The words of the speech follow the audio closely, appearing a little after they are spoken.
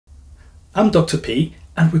I'm Dr. P,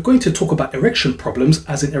 and we're going to talk about erection problems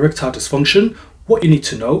as in erectile dysfunction, what you need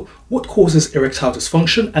to know, what causes erectile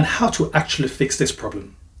dysfunction, and how to actually fix this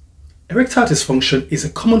problem. Erectile dysfunction is a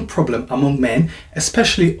common problem among men,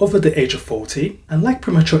 especially over the age of 40, and like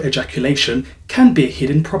premature ejaculation, can be a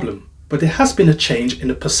hidden problem. But there has been a change in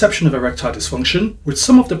the perception of erectile dysfunction, with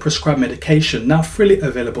some of the prescribed medication now freely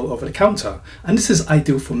available over the counter, and this is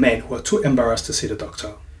ideal for men who are too embarrassed to see the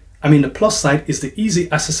doctor. I mean, the plus side is the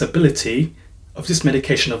easy accessibility of this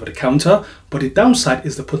medication over the counter, but the downside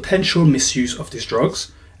is the potential misuse of these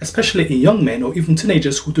drugs, especially in young men or even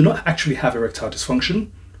teenagers who do not actually have erectile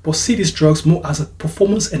dysfunction, but see these drugs more as a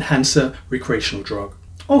performance enhancer recreational drug.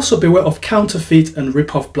 Also beware of counterfeit and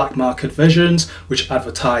rip-off black market versions which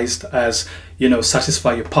advertised as,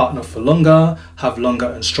 satisfy your partner for longer, have longer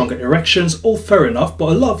and stronger erections. All fair enough, but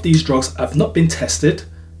a lot of these drugs have not been tested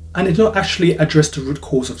and they don't actually address the root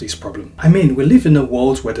cause of this problem. I mean, we live in a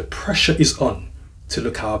world where the pressure is on to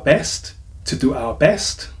look our best, to do our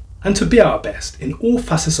best, and to be our best in all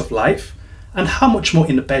facets of life, and how much more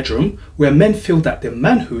in the bedroom, where men feel that their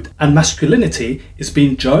manhood and masculinity is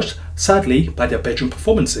being judged, sadly, by their bedroom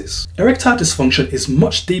performances. Erectile dysfunction is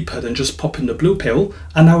much deeper than just popping the blue pill,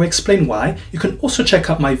 and I'll explain why. You can also check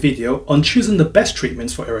out my video on choosing the best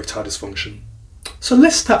treatments for erectile dysfunction. So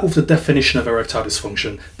let's start with the definition of erectile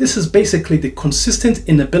dysfunction. This is basically the consistent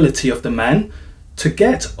inability of the man to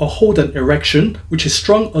get or hold an erection which is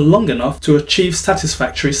strong or long enough to achieve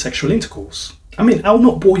satisfactory sexual intercourse. I mean, I'll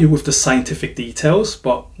not bore you with the scientific details,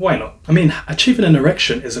 but why not? I mean, achieving an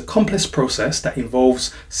erection is a complex process that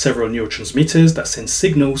involves several neurotransmitters that send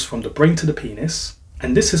signals from the brain to the penis.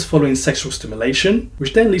 And this is following sexual stimulation,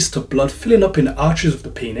 which then leads to blood filling up in the arteries of the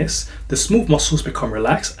penis, the smooth muscles become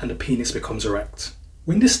relaxed, and the penis becomes erect.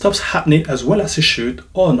 When this stops happening as well as it should,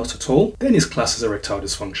 or not at all, then it's classed as erectile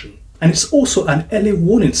dysfunction. And it's also an early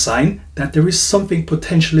warning sign that there is something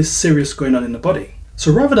potentially serious going on in the body.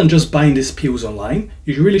 So rather than just buying these pills online,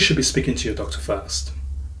 you really should be speaking to your doctor first.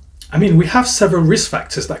 I mean, we have several risk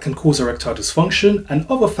factors that can cause erectile dysfunction and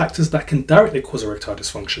other factors that can directly cause erectile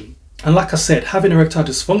dysfunction. And like I said, having erectile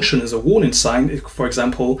dysfunction is a warning sign, for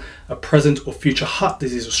example, a present or future heart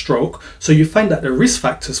disease or stroke. So you find that the risk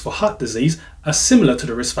factors for heart disease are similar to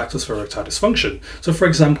the risk factors for erectile dysfunction. So for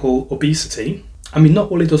example, obesity. I mean,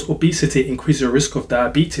 not only does obesity increase your risk of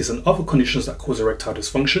diabetes and other conditions that cause erectile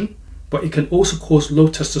dysfunction, but it can also cause low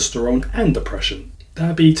testosterone and depression.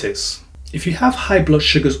 Diabetes. If you have high blood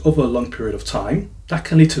sugars over a long period of time, that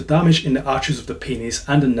can lead to damage in the arteries of the penis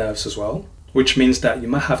and the nerves as well, which means that you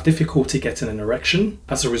might have difficulty getting an erection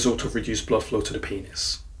as a result of reduced blood flow to the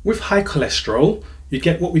penis. With high cholesterol, you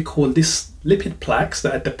get what we call these lipid plaques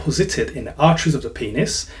that are deposited in the arteries of the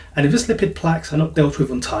penis, and if these lipid plaques are not dealt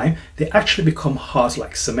with on time, they actually become hard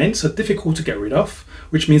like cement, so difficult to get rid of,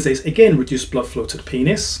 which means there's again reduced blood flow to the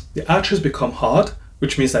penis. The arteries become hard,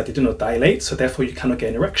 which means that they do not dilate, so therefore you cannot get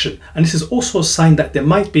an erection. And this is also a sign that there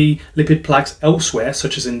might be lipid plaques elsewhere,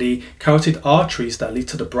 such as in the carotid arteries that lead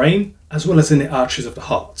to the brain, as well as in the arteries of the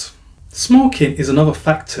heart. Smoking is another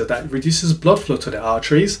factor that reduces blood flow to the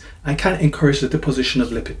arteries and can encourage the deposition of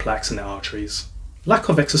lipid plaques in the arteries. Lack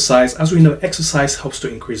of exercise. As we know, exercise helps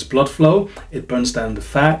to increase blood flow, it burns down the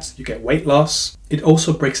fat, you get weight loss. It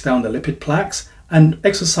also breaks down the lipid plaques, and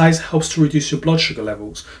exercise helps to reduce your blood sugar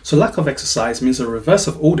levels. So lack of exercise means the reverse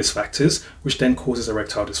of all these factors, which then causes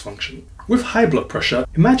erectile dysfunction. With high blood pressure,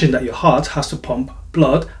 imagine that your heart has to pump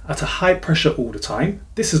blood at a high pressure all the time.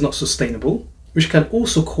 This is not sustainable, which can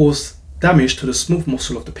also cause damage to the smooth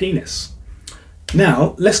muscle of the penis.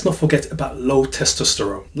 Now, let's not forget about low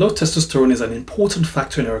testosterone. Low testosterone is an important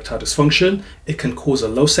factor in erectile dysfunction. It can cause a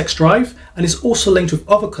low sex drive, and is also linked with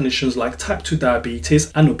other conditions like type 2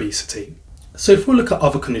 diabetes and obesity. So if we look at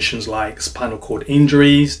other conditions like spinal cord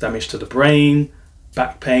injuries, damage to the brain,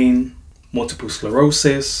 back pain, multiple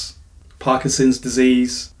sclerosis, Parkinson's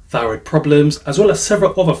disease, thyroid problems, as well as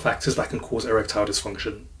several other factors that can cause erectile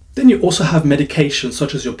dysfunction. Then you also have medications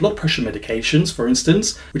such as your blood pressure medications, for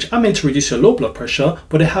instance, which are meant to reduce your low blood pressure,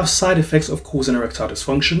 but they have side effects of causing erectile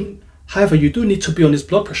dysfunction. However, you do need to be on these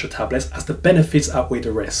blood pressure tablets as the benefits outweigh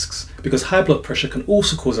the risks, because high blood pressure can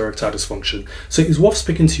also cause erectile dysfunction. So it is worth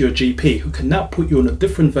speaking to your GP, who can now put you on a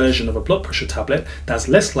different version of a blood pressure tablet that's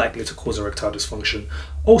less likely to cause erectile dysfunction.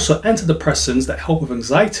 Also, antidepressants that help with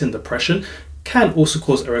anxiety and depression can also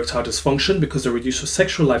cause erectile dysfunction because they reduce your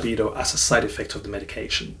sexual libido as a side effect of the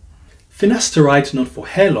medication. Finasteride, known for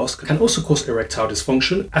hair loss, can also cause erectile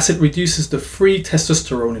dysfunction as it reduces the free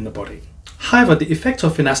testosterone in the body. However, the effect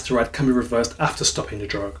of finasteride can be reversed after stopping the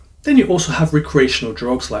drug. Then you also have recreational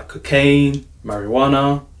drugs like cocaine,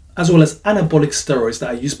 marijuana, as well as anabolic steroids that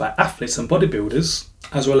are used by athletes and bodybuilders,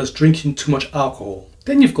 as well as drinking too much alcohol.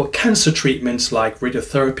 Then you've got cancer treatments like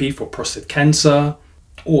radiotherapy for prostate cancer,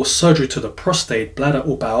 or surgery to the prostate, bladder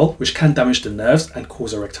or bowel, which can damage the nerves and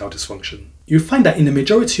cause erectile dysfunction. You find that in the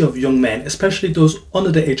majority of young men, especially those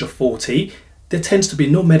under the age of 40, there tends to be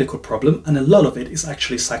no medical problem, and a lot of it is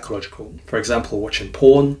actually psychological. For example, watching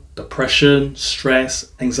porn, depression,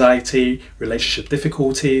 stress, anxiety, relationship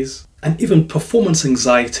difficulties, and even performance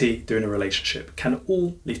anxiety during a relationship can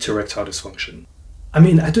all lead to erectile dysfunction. I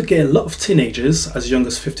mean, I do get a lot of teenagers as young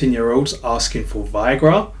as 15-year-olds asking for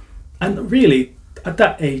viagra, and really, at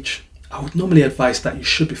that age, I would normally advise that you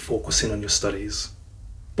should be focusing on your studies.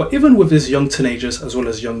 But even with these young teenagers as well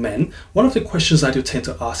as young men, one of the questions I do tend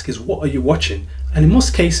to ask is, what are you watching? And in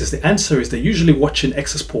most cases, the answer is they're usually watching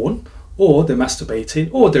excess porn, or they're masturbating,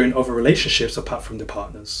 or they're in other relationships apart from their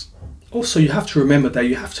partners. Also, you have to remember that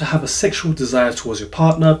you have to have a sexual desire towards your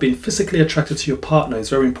partner. Being physically attracted to your partner is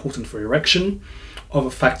very important for erection. Other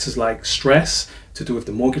factors like stress to do with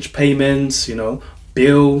the mortgage payments,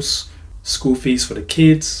 bills, school fees for the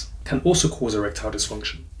kids, can also cause erectile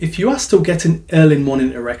dysfunction. If you are still getting early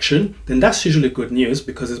morning erection, then that's usually good news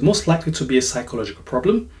because it's most likely to be a psychological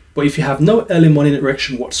problem. But if you have no early morning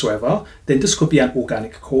erection whatsoever, then this could be an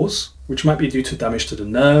organic cause, which might be due to damage to the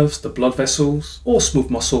nerves, the blood vessels, or smooth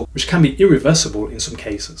muscle, which can be irreversible in some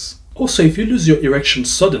cases. Also, if you lose your erection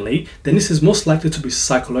suddenly, then this is most likely to be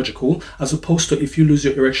psychological, as opposed to if you lose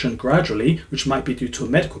your erection gradually, which might be due to a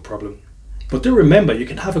medical problem. But do remember, you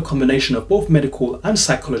can have a combination of both medical and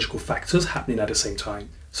psychological factors happening at the same time.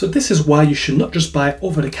 So this is why you should not just buy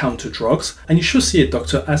over-the-counter drugs, and you should see a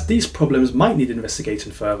doctor, as these problems might need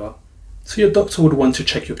investigating further. So your doctor would want to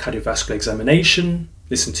check your cardiovascular examination,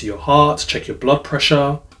 listen to your heart, check your blood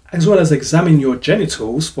pressure, as well as examine your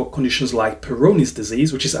genitals for conditions like Peyronie's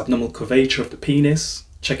disease, which is abnormal curvature of the penis,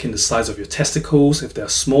 checking the size of your testicles, if they're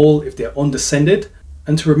small, if they're undescended.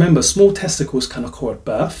 And to remember, small testicles can occur at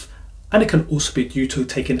birth, and it can also be due to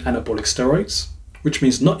taking anabolic steroids, which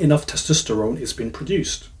means not enough testosterone is being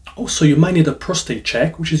produced. Also, you might need a prostate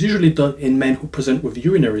check, which is usually done in men who present with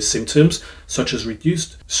urinary symptoms such as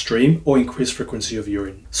reduced stream or increased frequency of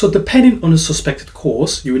urine. So depending on the suspected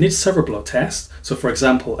cause, you will need several blood tests. So for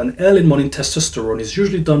example, an early morning testosterone is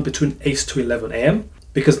usually done between 8 to 11 a.m.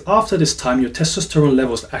 because after this time, your testosterone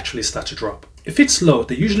levels actually start to drop. If it's low,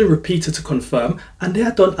 they're usually repeated to confirm, and they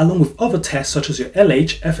are done along with other tests such as your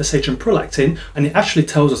LH, FSH and prolactin, and it actually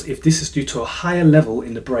tells us if this is due to a higher level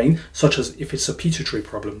in the brain, such as if it's a pituitary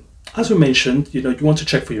problem. As we mentioned, you want to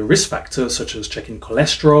check for your risk factors such as checking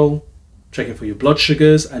cholesterol, checking for your blood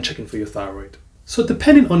sugars, and checking for your thyroid. So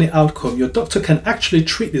depending on the outcome, your doctor can actually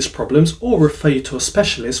treat these problems or refer you to a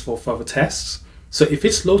specialist for further tests. So if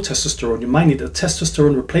it's low testosterone, you might need a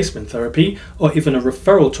testosterone replacement therapy or even a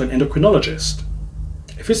referral to an endocrinologist.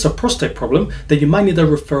 If it's a prostate problem, then you might need a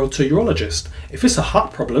referral to a urologist. If it's a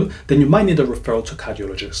heart problem, then you might need a referral to a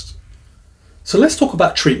cardiologist. So let's talk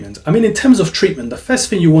about treatment. In terms of treatment, the first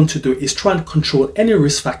thing you want to do is try and control any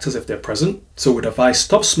risk factors if they're present. So we'd advise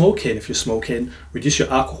stop smoking if you're smoking, reduce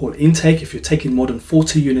your alcohol intake if you're taking more than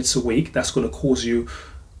 40 units a week. That's going to cause you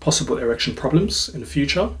possible erection problems in the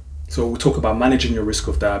future. So we'll talk about managing your risk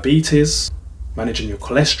of diabetes, managing your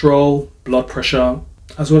cholesterol, blood pressure,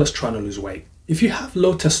 as well as trying to lose weight. If you have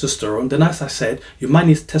low testosterone, then as I said, you might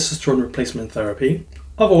need testosterone replacement therapy,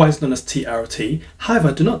 otherwise known as TRT.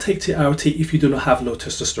 However, do not take TRT if you do not have low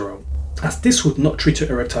testosterone, as this would not treat your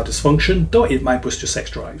erectile dysfunction, though it might boost your sex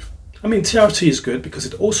drive. TRT is good because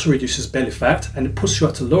it also reduces belly fat and it puts you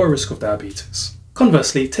at a lower risk of diabetes.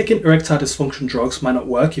 Conversely, taking erectile dysfunction drugs might not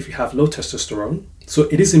work if you have low testosterone, so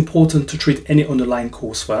it is important to treat any underlying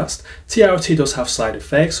cause first. TRT does have side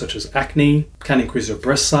effects such as acne, can increase your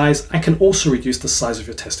breast size, and can also reduce the size of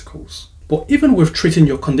your testicles. But even with treating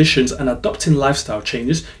your conditions and adopting lifestyle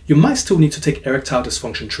changes, you might still need to take erectile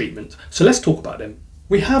dysfunction treatment. So let's talk about them.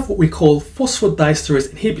 We have what we call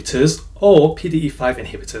phosphodiesterase inhibitors or PDE5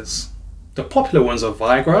 inhibitors. The popular ones are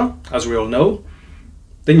Viagra, as we all know.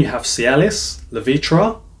 Then you have Cialis,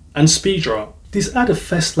 Levitra, and Speedra. These are the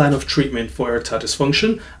first line of treatment for erectile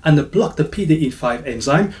dysfunction, and they block the PDE5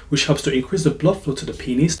 enzyme, which helps to increase the blood flow to the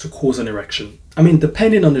penis to cause an erection.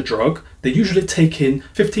 Depending on the drug, they usually take in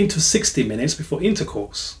 15 to 60 minutes before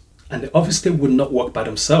intercourse. And they obviously would not work by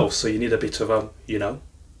themselves, so you need a bit of a,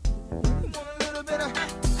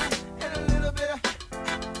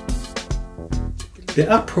 There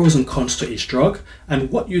are pros and cons to each drug, and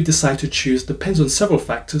what you decide to choose depends on several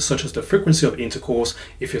factors such as the frequency of intercourse,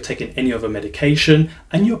 if you're taking any other medication,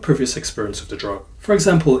 and your previous experience with the drug. For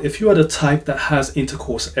example, if you are the type that has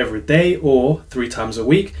intercourse every day or 3 times a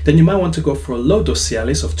week, then you might want to go for a low dose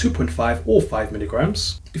cialis of 2.5 or 5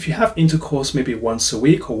 milligrams. If you have intercourse maybe once a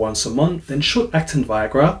week or once a month, then short-acting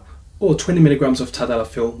Viagra or 20 milligrams of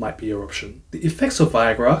Tadalafil might be your option. The effects of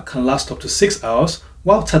Viagra can last up to 6 hours,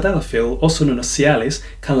 while Tadalafil, also known as cialis,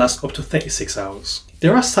 can last up to 36 hours.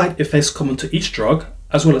 There are side effects common to each drug,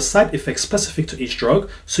 as well as side effects specific to each drug,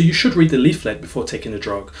 so you should read the leaflet before taking the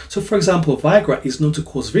drug. So for example, Viagra is known to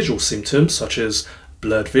cause visual symptoms such as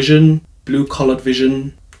blurred vision, blue-colored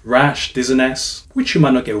vision, rash, dizziness, which you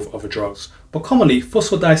might not get with other drugs. But commonly,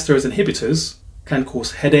 phosphodiesterase inhibitors can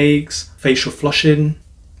cause headaches, facial flushing,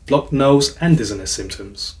 blocked nose, and dizziness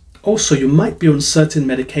symptoms. Also, you might be on certain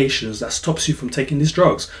medications that stops you from taking these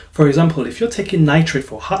drugs. For example, if you're taking nitrate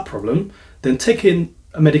for a heart problem, then taking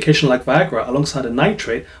a medication like Viagra alongside a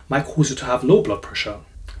nitrate might cause you to have low blood pressure,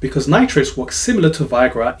 because nitrates work similar to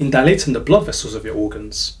Viagra in dilating the blood vessels of your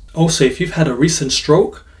organs. Also, if you've had a recent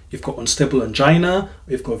stroke, you've got unstable angina,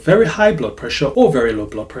 or you've got very high blood pressure or very low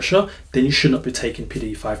blood pressure, then you should not be taking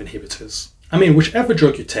PDE5 inhibitors. I mean, whichever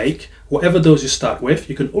drug you take, whatever dose you start with,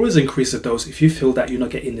 you can always increase the dose if you feel that you're not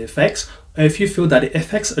getting the effects, or if you feel that the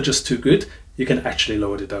effects are just too good, you can actually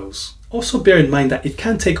lower the dose. Also bear in mind that it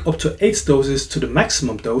can take up to 8 doses to the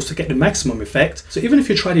maximum dose to get the maximum effect, so even if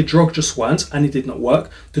you try the drug just once and it did not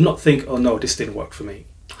work, do not think, oh no, this didn't work for me.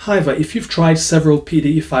 However, if you've tried several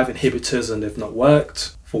PDE5 inhibitors and they've not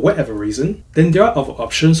worked, for whatever reason, then there are other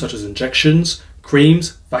options such as injections,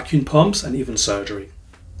 creams, vacuum pumps, and even surgery.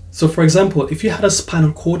 So for example, if you had a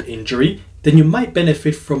spinal cord injury, then you might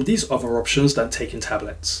benefit from these other options than taking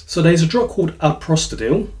tablets. So there is a drug called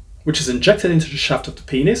alprostadil, which is injected into the shaft of the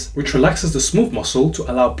penis, which relaxes the smooth muscle to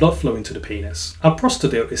allow blood flow into the penis.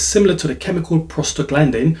 Alprostadil is similar to the chemical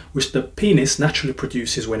prostaglandin, which the penis naturally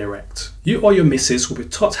produces when erect. You or your missus will be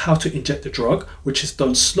taught how to inject the drug, which is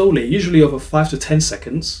done slowly, usually over 5 to 10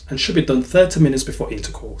 seconds, and should be done 30 minutes before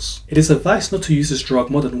intercourse. It is advised not to use this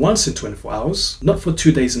drug more than once in 24 hours, not for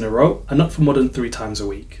 2 days in a row, and not for more than 3 times a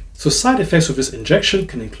week. So side effects of this injection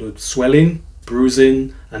can include swelling,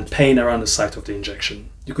 bruising, and pain around the site of the injection.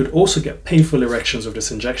 You could also get painful erections with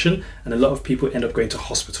this injection, and a lot of people end up going to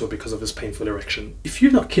hospital because of this painful erection. If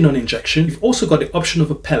you're not keen on injection, you've also got the option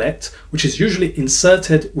of a pellet, which is usually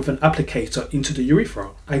inserted with an applicator into the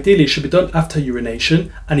urethra. Ideally, it should be done after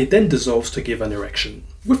urination, and it then dissolves to give an erection.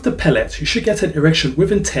 With the pellet, you should get an erection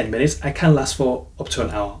within 10 minutes and can last for up to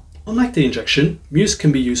an hour. Unlike the injection, MUSE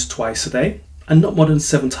can be used twice a day, and not more than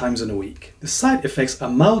 7 times in a week. The side effects are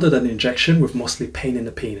milder than the injection, with mostly pain in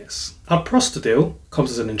the penis. Alprostadil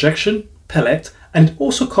comes as an injection, pellet, and it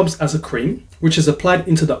also comes as a cream, which is applied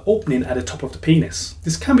into the opening at the top of the penis.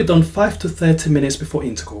 This can be done 5 to 30 minutes before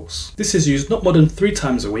intercourse. This is used not more than 3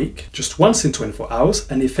 times a week, just once in 24 hours,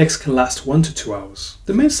 and the effects can last 1 to 2 hours.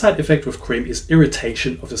 The main side effect with cream is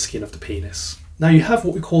irritation of the skin of the penis. Now you have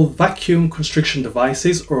what we call vacuum constriction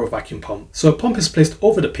devices, or a vacuum pump. So a pump is placed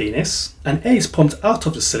over the penis, and air is pumped out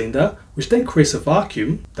of the cylinder, which then creates a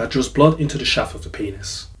vacuum that draws blood into the shaft of the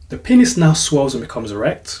penis. The penis now swells and becomes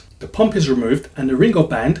erect. The pump is removed, and the ring or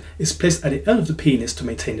band is placed at the end of the penis to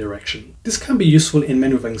maintain the erection. This can be useful in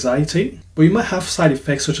men with anxiety, but you might have side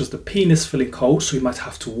effects such as the penis feeling cold, so you might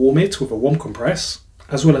have to warm it with a warm compress,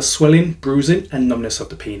 as well as swelling, bruising, and numbness of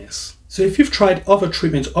the penis. So if you've tried other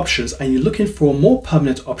treatment options and you're looking for a more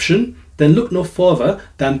permanent option, then look no further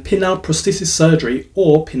than penile prosthesis surgery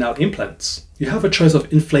or penile implants. You have a choice of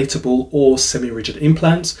inflatable or semi-rigid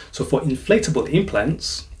implants. So for inflatable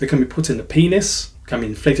implants, they can be put in the penis, can be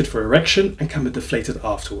inflated for erection, and can be deflated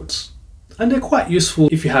afterwards. And they're quite useful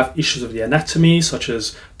if you have issues of the anatomy, such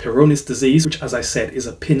as Peyronie's disease, which, as I said, is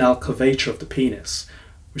a penile curvature of the penis,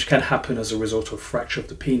 which can happen as a result of fracture of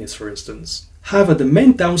the penis, for instance. However, the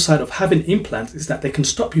main downside of having implants is that they can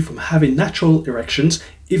stop you from having natural erections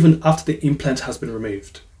even after the implant has been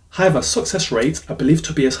removed. However, success rates are believed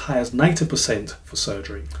to be as high as 90% for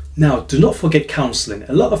surgery. Now, do not forget counseling.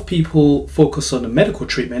 A lot of people focus on the medical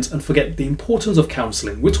treatments and forget the importance of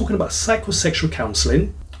counseling. We're talking about psychosexual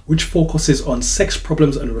counseling, which focuses on sex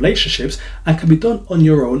problems and relationships and can be done on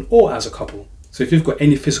your own or as a couple. So if you've got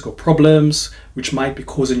any physical problems which might be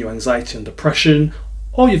causing you anxiety and depression,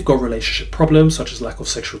 or you've got relationship problems such as lack of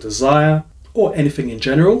sexual desire, or anything in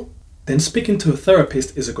general, then speaking to a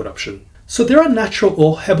therapist is a good option. So there are natural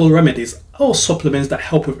or herbal remedies or supplements that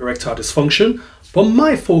help with erectile dysfunction, but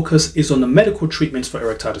my focus is on the medical treatments for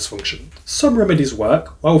erectile dysfunction. Some remedies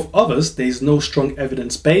work, while with others there is no strong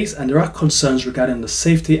evidence base and there are concerns regarding the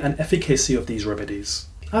safety and efficacy of these remedies.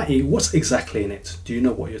 i.e., what's exactly in it? Do you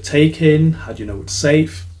know what you're taking? How do you know it's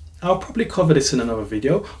safe? I'll probably cover this in another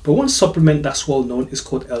video, but one supplement that's well known is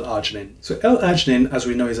called l-arginine. So l-arginine, as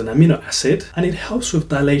we know, is an amino acid and it helps with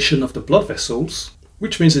dilation of the blood vessels,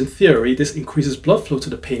 which means in theory this increases blood flow to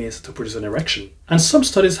the penis to produce an erection. And some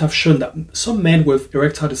studies have shown that some men with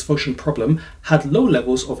erectile dysfunction problem had low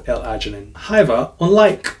levels of L-arginine. However,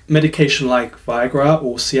 unlike medication like Viagra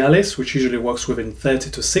or Cialis, which usually works within 30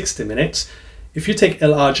 to 60 minutes, if you take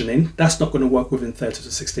L-arginine, that's not going to work within 30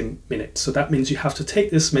 to 60 minutes. So that means you have to take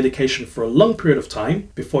this medication for a long period of time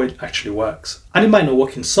before it actually works. And it might not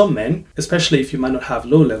work in some men, especially if you might not have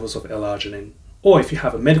low levels of L-arginine, or if you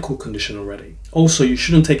have a medical condition already. Also, you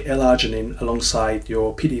shouldn't take L-arginine alongside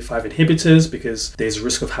your PDE5 inhibitors because there's a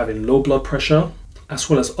risk of having low blood pressure, as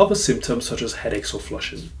well as other symptoms such as headaches or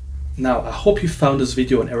flushing. Now, I hope you found this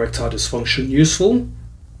video on erectile dysfunction useful.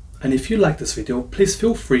 And if you like this video, please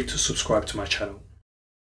feel free to subscribe to my channel.